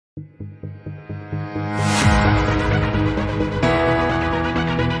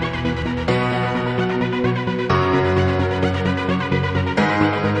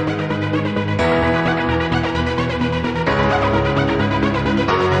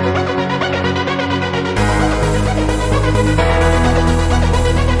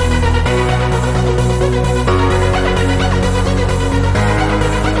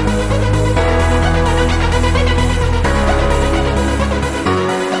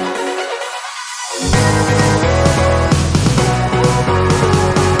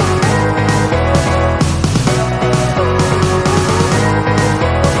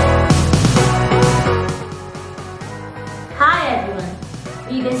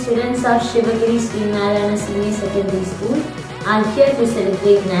students of Sivagiri Sree Narayana Senior Secondary School are here to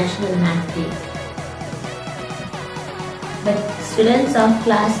celebrate National Math Day. The students of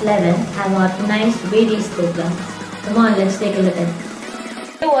class 11 have organized various programs. Come on, let's take a look at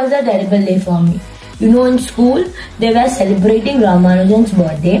it. It was a terrible day for me. In school, they were celebrating Ramanujan's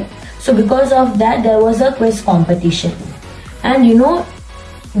birthday. So because of that, there was a quiz competition. And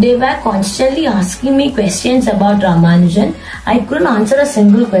they were constantly asking me questions about Ramanujan. I couldn't answer a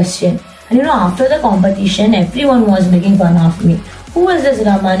single question. And after the competition, everyone was making fun of me. Who is this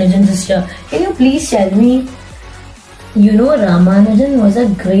Ramanujan sister? Can you please tell me? Ramanujan was a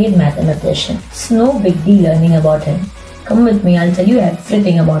great mathematician. It's no big deal learning about him. Come with me, I'll tell you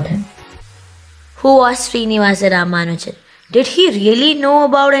everything about him. Who was Srinivasa Ramanujan? Did he really know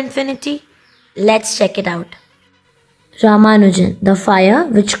about infinity? Let's check it out. Ramanujan, the fire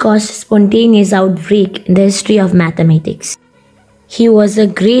which caused spontaneous outbreak in the history of mathematics. He was a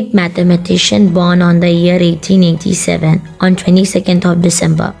great mathematician born on the year 1887 on 22nd of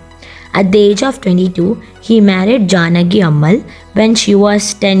December. At the age of 22, he married Janaki Ammal when she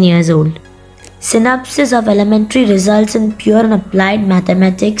was 10 years old. Synopsis of Elementary Results in Pure and Applied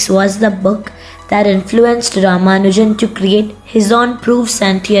Mathematics was the book that influenced Ramanujan to create his own proofs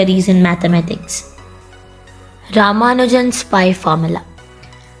and theories in mathematics. Ramanujan's pi formula.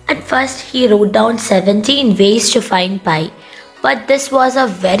 At first, he wrote down 17 ways to find pi, but this was a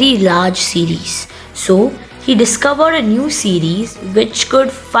very large series. So, he discovered a new series which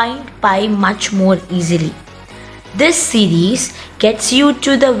could find pi much more easily. This series gets you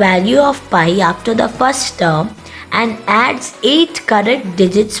to the value of pi after the first term and adds 8 correct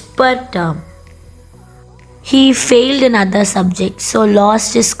digits per term. He failed in other subjects, so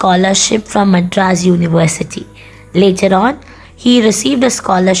lost his scholarship from Madras University. Later on, he received a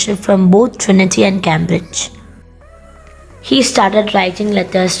scholarship from both Trinity and Cambridge. He started writing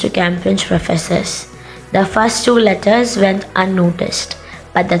letters to Cambridge professors. The first 2 letters went unnoticed,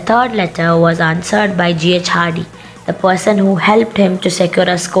 but the third letter was answered by G.H. Hardy, the person who helped him to secure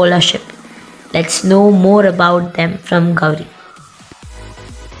a scholarship. Let's know more about them from Gauri.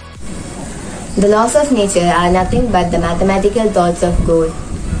 The laws of nature are nothing but the mathematical thoughts of God.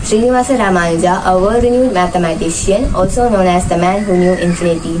 Srinivasa Ramanuja, a world-renowned mathematician, also known as the man who knew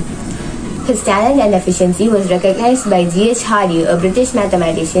infinity. His talent and efficiency was recognized by G.H. Hardy, a British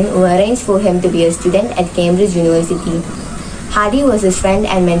mathematician who arranged for him to be a student at Cambridge University. Hardy was his friend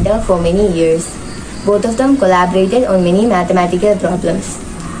and mentor for many years. Both of them collaborated on many mathematical problems.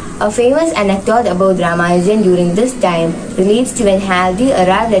 A famous anecdote about Ramanujan during this time relates to when Hardy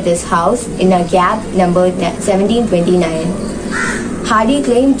arrived at his house in a cab numbered 1729. Hardy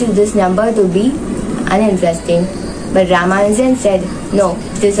claimed to this number to be uninteresting, but Ramanujan said, "No,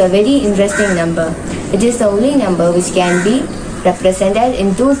 it is a very interesting number. It is the only number which can be represented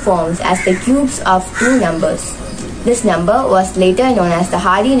in 2 forms as the cubes of 2 numbers." This number was later known as the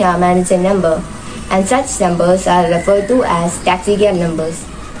Hardy-Ramanujan number, and such numbers are referred to as taxicab numbers.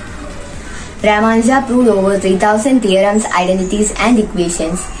 Ramanuja proved over 3,000 theorems, identities, and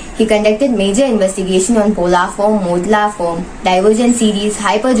equations. He conducted major investigation on polar form, modular form, divergent series,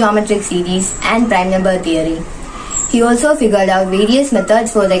 hypergeometric series, and prime number theory. He also figured out various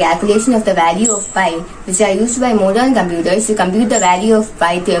methods for the calculation of the value of pi, which are used by modern computers to compute the value of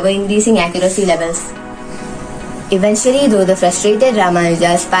pi to ever-increasing accuracy levels. Eventually, though, the frustrated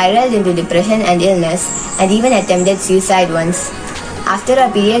Ramanuja spiraled into depression and illness, and even attempted suicide once. After a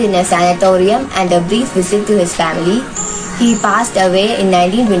period in a sanatorium and a brief visit to his family, he passed away in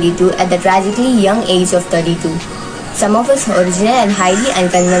 1922 at the tragically young age of 32. Some of his original and highly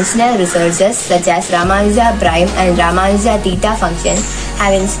unconventional researches, such as Ramanuja prime and Ramanuja theta function,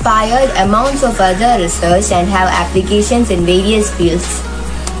 have inspired amounts of other research and have applications in various fields.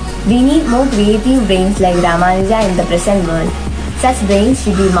 We need more creative brains like Ramanuja in the present world. Such brains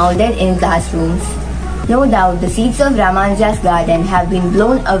should be molded in classrooms. No doubt the seeds of Ramanuja's garden have been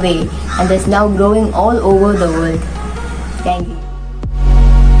blown away and is now growing all over the world. Thank you.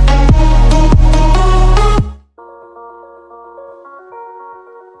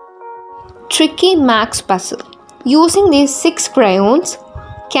 Tricky max puzzle. Using these 6 crayons,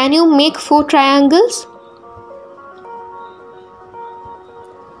 can you make 4 triangles?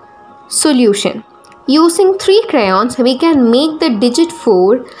 Solution. Using 3 crayons, we can make the digit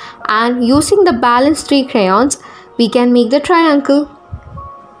 4, and using the balance 3 crayons, we can make the triangle.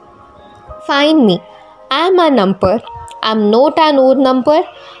 Find me. I am a number. I am not an odd number.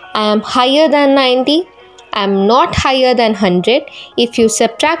 I am higher than 90. I am not higher than 100. If you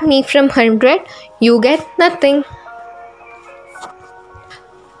subtract me from 100, you get nothing.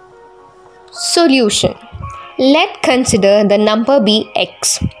 Solution. Let's consider the number be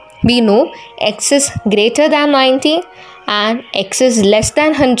x. We know x is greater than 90 and x is less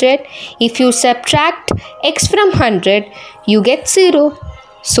than 100. If you subtract x from 100, you get 0.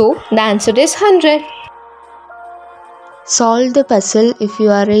 So the answer is 100. Solve the puzzle if you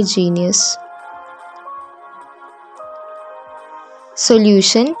are a genius.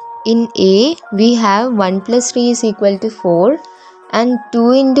 Solution. In A, we have 1 plus 3 is equal to 4 and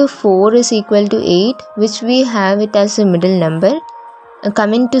 2 into 4 is equal to 8, which we have it as a middle number.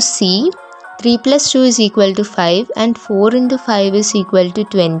 Coming to C, 3 plus 2 is equal to 5 and 4 into 5 is equal to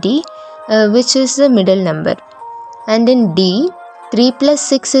 20, which is the middle number. And in D, 3 plus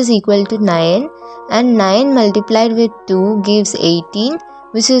 6 is equal to 9 and 9 multiplied with 2 gives 18,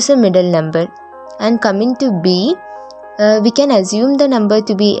 which is a middle number. And coming to B, we can assume the number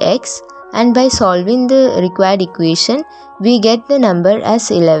to be x, and by solving the required equation, we get the number as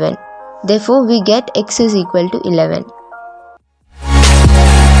 11. Therefore, we get x is equal to 11.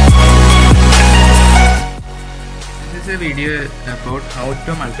 This is a video about how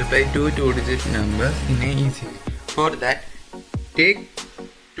to multiply two two-digit numbers in a easy way. For that, take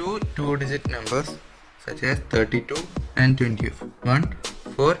two two-digit numbers such as 32 and 21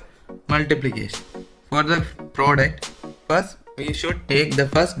 for multiplication. For the product, first we should take the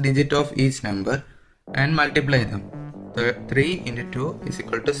first digit of each number and multiply them. 3 into 2 is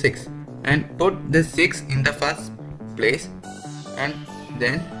equal to 6, and put the 6 in the first place, and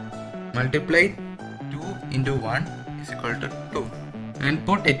then multiply 2 into 1 is equal to 2, and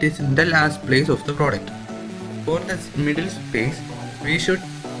put it in the last place of the product. For the middle space, we should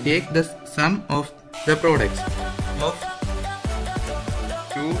take the sum of the products of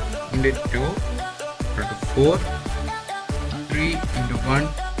 2 into 2 equal to 4, 3 into 1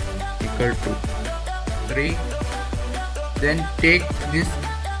 equal to 3. Then take this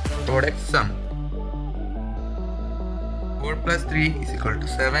product sum. 4 plus 3 is equal to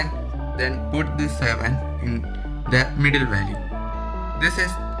 7. Then put this 7 in the middle value. This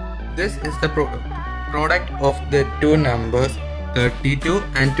is the product of the two numbers 32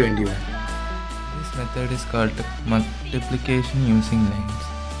 and 21. This method is called multiplication using lines.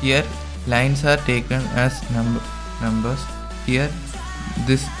 Here lines are taken as numbers. Here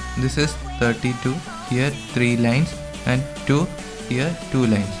this is 32, here 3 lines, and 2, here 2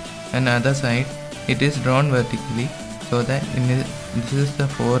 lines. And other side it is drawn vertically, so that this is the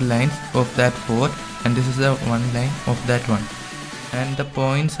 4 lines of that 4 and this is the 1 line of that 1, and the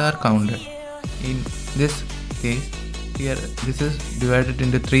points are counted. In this case, here this is divided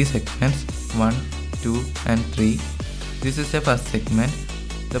into 3 segments, 1, 2 and 3. This is the first segment.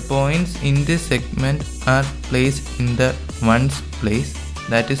 The points in this segment are placed in the 1's place,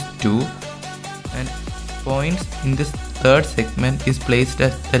 that is 2, and points in this third segment is placed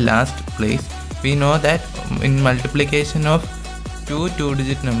at the last place. We know that in multiplication of two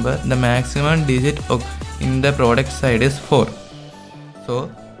two-digit number, the maximum digit in the product side is 4. So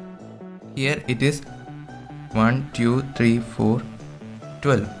here it is 1, 2, 3, 4,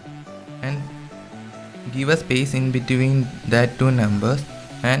 12, and give a space in between that two numbers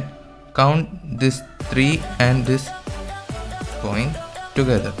and count this 3 and this point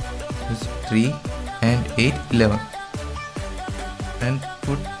together. This 3 and 8, 11, and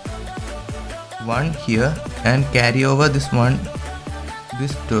put 1 here and carry over this 1,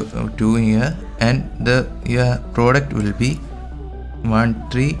 this 2 here, and the product will be 1,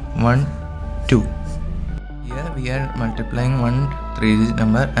 3, 1, 2. Here we are multiplying one 3-digit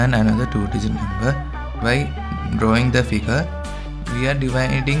number and another 2-digit number. By drawing the figure, we are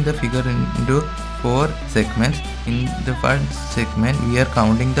dividing the figure into 4 segments. In the first segment, we are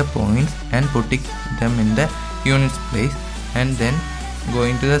counting the points and putting them in the units place, and then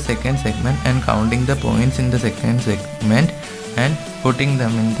going to the second segment and counting the points in the second segment and putting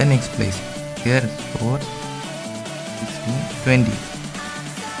them in the next place. Here is 4, 16, 20,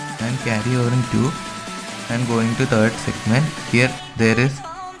 and carry over in 2 and going to third segment. Here there is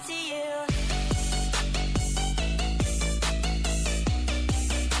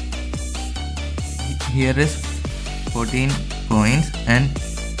here is 14 points and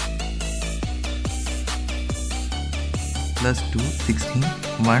plus 2, 16,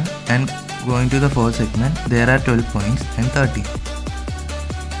 1, and going to the fourth segment there are 12 points and 13,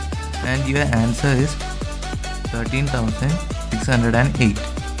 and your answer is 13,608.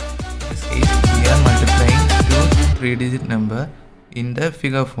 This case we are multiplying two 3-digit number in the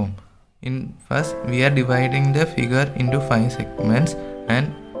figure form. In first we are dividing the figure into 5 segments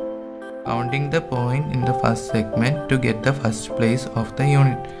and counting the point in the first segment to get the first place of the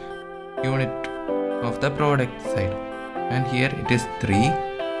unit of the product side. And here it is 3,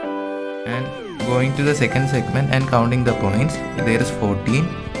 and going to the second segment and counting the points, there is 14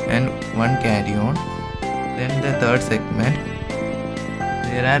 and 1 carry on. Then the third segment,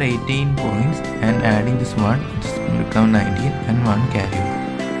 there are 18 points and adding this one, this will become 19 and 1 carry on.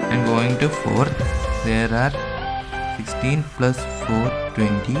 And going to fourth, there are 16 plus 4,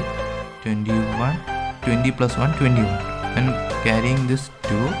 20, 21, 20 plus 1, 21, and carrying this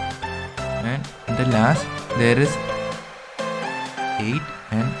 2, and the last there is 8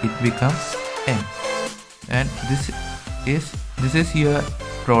 and it becomes 10. And this is your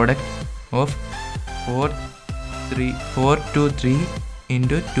product of 4, 2, 3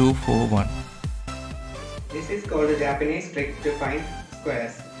 into 2, 4, 1. This is called a Japanese trick to find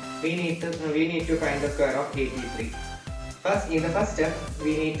squares. We need to find the square of 83. First, in the first step,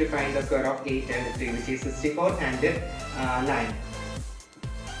 we need to find the square of 8 and 3, which is 64 and 9.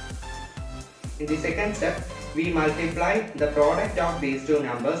 In the second step, we multiply the product of these two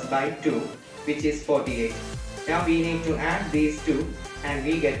numbers by 2, which is 48. Now we need to add these two and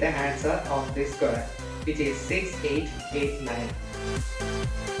we get the answer of this square, which is 6889.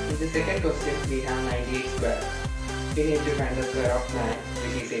 In the second question, we have 98 square. We need to find the square of 9,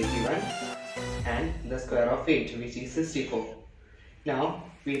 which is 81, and the square of 8, which is 64. Now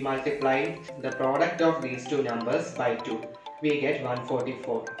we multiply the product of these two numbers by 2. We get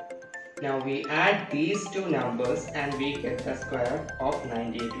 144. Now we add these two numbers and we get the square of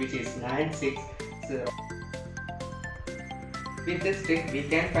 98, which is 960. With this trick, we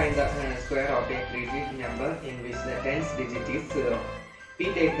can find the square of a 3-digit number in which the tens digit is 0. We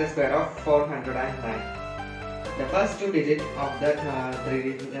take the square of 409. The first two digits of the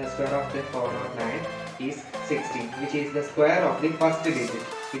square of the 409 is 16, which is the square of the first digit,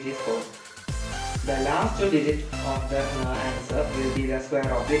 which is 4. The last two digits of the answer will be the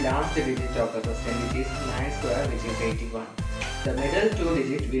square of the last digit of the question, which is 9 square, which is 81. The middle two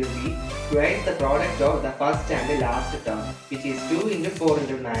digits will be twice the product of the first and the last term, which is 2 into 4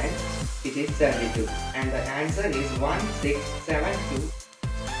 into 9, which is 72. And the answer is 1672.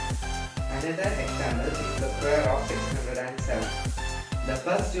 Another example is the square of 607. The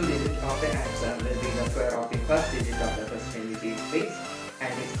first two digits of the answer will be the square of the first digit of the question, which is 6, and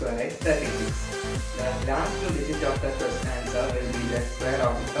its square is 36. The last two digits of the answer will be the square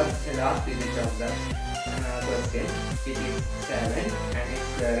of the first and last digit of the question, which is 7, and its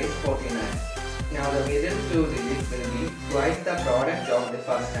square is 49. Now the middle two digits will be twice the product of the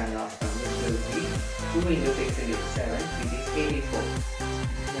first and last term, which will be 2 into 6 into 7, which is 84.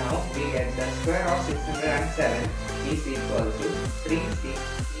 Now we get the square of 607 is equal to 360.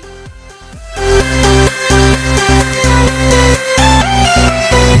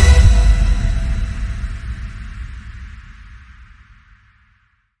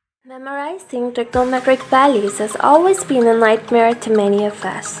 Memorizing trigonometric values has always been a nightmare to many of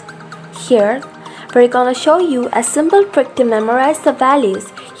us. Here, we're gonna show you a simple trick to memorize the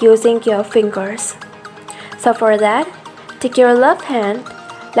values using your fingers. So for that, take your left hand.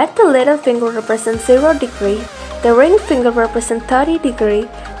 Let the little finger represent 0 degree, the ring finger represent 30 degree,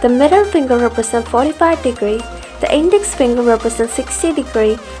 the middle finger represent 45 degree, the index finger represent 60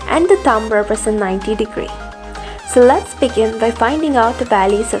 degree, and the thumb represent 90 degree. So let's begin by finding out the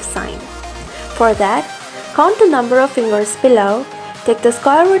values of sine. For that, count the number of fingers below, take the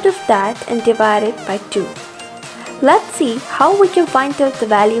square root of that and divide it by 2. Let's see how we can find out the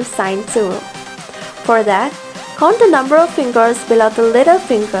value of sine 0. For that, count the number of fingers below the little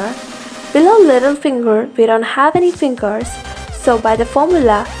finger. Below little finger, we don't have any fingers, so by the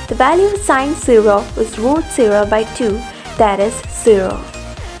formula, the value of sine 0 is root 0 by 2, that is 0.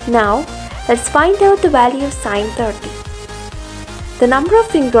 Now, let's find out the value of sine 30. The number of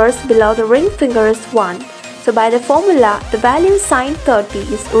fingers below the ring finger is 1, so by the formula, the value of sine 30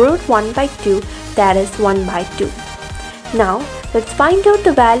 is root 1 by 2, that is 1 by 2. Now, let's find out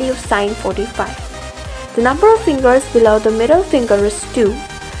the value of sine 45. The number of fingers below the middle finger is 2,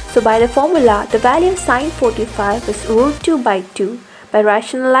 so by the formula, the value of sine 45 is root 2 by 2. By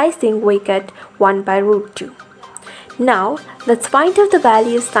rationalizing, we get 1 by root 2. Now, let's find out the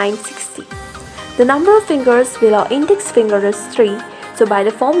value of sine 60. The number of fingers below index finger is 3, so by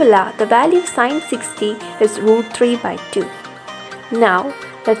the formula, the value of sine 60 is root 3 by 2. Now,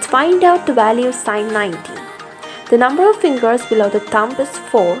 let's find out the value of sine 90. The number of fingers below the thumb is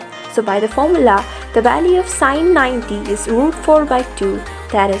 4, so by the formula, the value of sine 90 is root 4 by 2,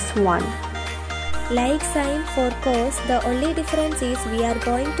 that is 1. Like sine for cos, the only difference is we are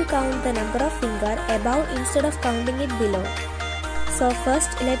going to count the number of fingers above instead of counting it below. So first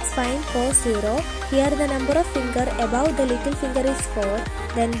let's find cos 0. Here the number of fingers above the little finger is 4.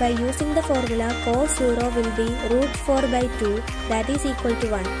 Then by using the formula, cos 0 will be root 4 by 2, that is equal to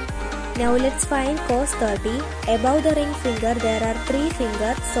 1. Now let's find cos 30. Above the ring finger there are 3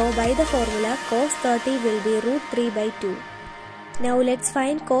 fingers, so by the formula cos 30 will be root 3 by 2. Now let's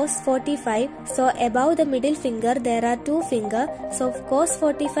find cos 45. So above the middle finger there are 2 fingers, so cos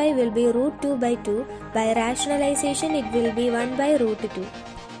 45 will be root 2 by 2. By rationalization it will be 1 by root 2.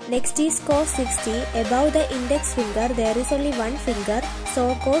 Next is cos 60. Above the index finger there is only 1 finger,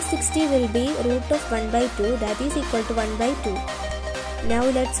 so cos 60 will be root of 1 by 2, that is equal to 1 by 2. Now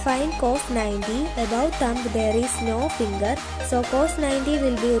let's find cos 90. Above thumb there is no finger, so cos 90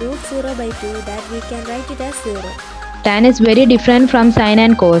 will be root 0 by 2, that we can write it as 0. Tan is very different from sin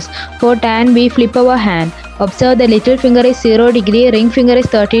and cos. For tan, we flip our hand. Observe the little finger is 0 degree, ring finger is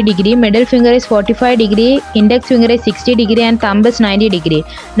 30 degree, middle finger is 45 degree, index finger is 60 degree and thumb is 90 degree.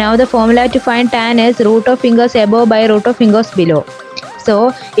 Now the formula to find tan is root of fingers above by root of fingers below.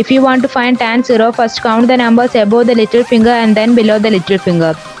 So, if you want to find tan 0, first count the numbers above the little finger and then below the little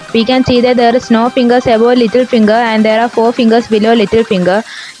finger. We can see that there is no fingers above little finger and there are 4 fingers below little finger.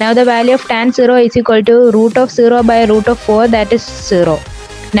 Now the value of tan 0 is equal to root of 0 by root of 4, that is 0.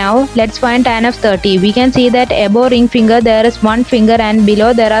 Now let's find tan of 30. We can see that above ring finger there is 1 finger and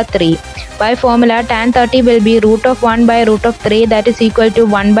below there are 3. By formula tan 30 will be root of 1 by root of 3, that is equal to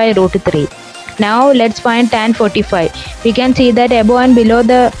 1 by root 3. Now let's find tan 45. We can see that above and below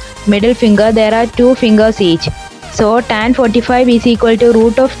the middle finger there are 2 fingers each. So tan 45 is equal to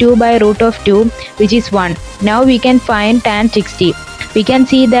root of 2 by root of 2, which is 1. Now we can find tan 60. We can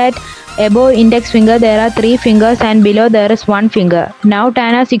see that above index finger there are 3 fingers and below there is 1 finger. Now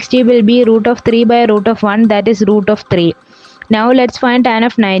tan of 60 will be root of 3 by root of 1, that is root of 3. Now let's find tan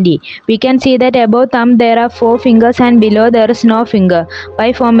of 90. We can see that above thumb there are 4 fingers and below there is no finger.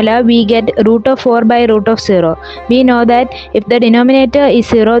 By formula we get root of 4 by root of 0. We know that if the denominator is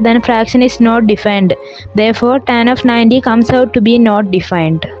 0 then fraction is not defined. Therefore tan of 90 comes out to be not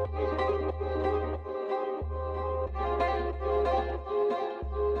defined.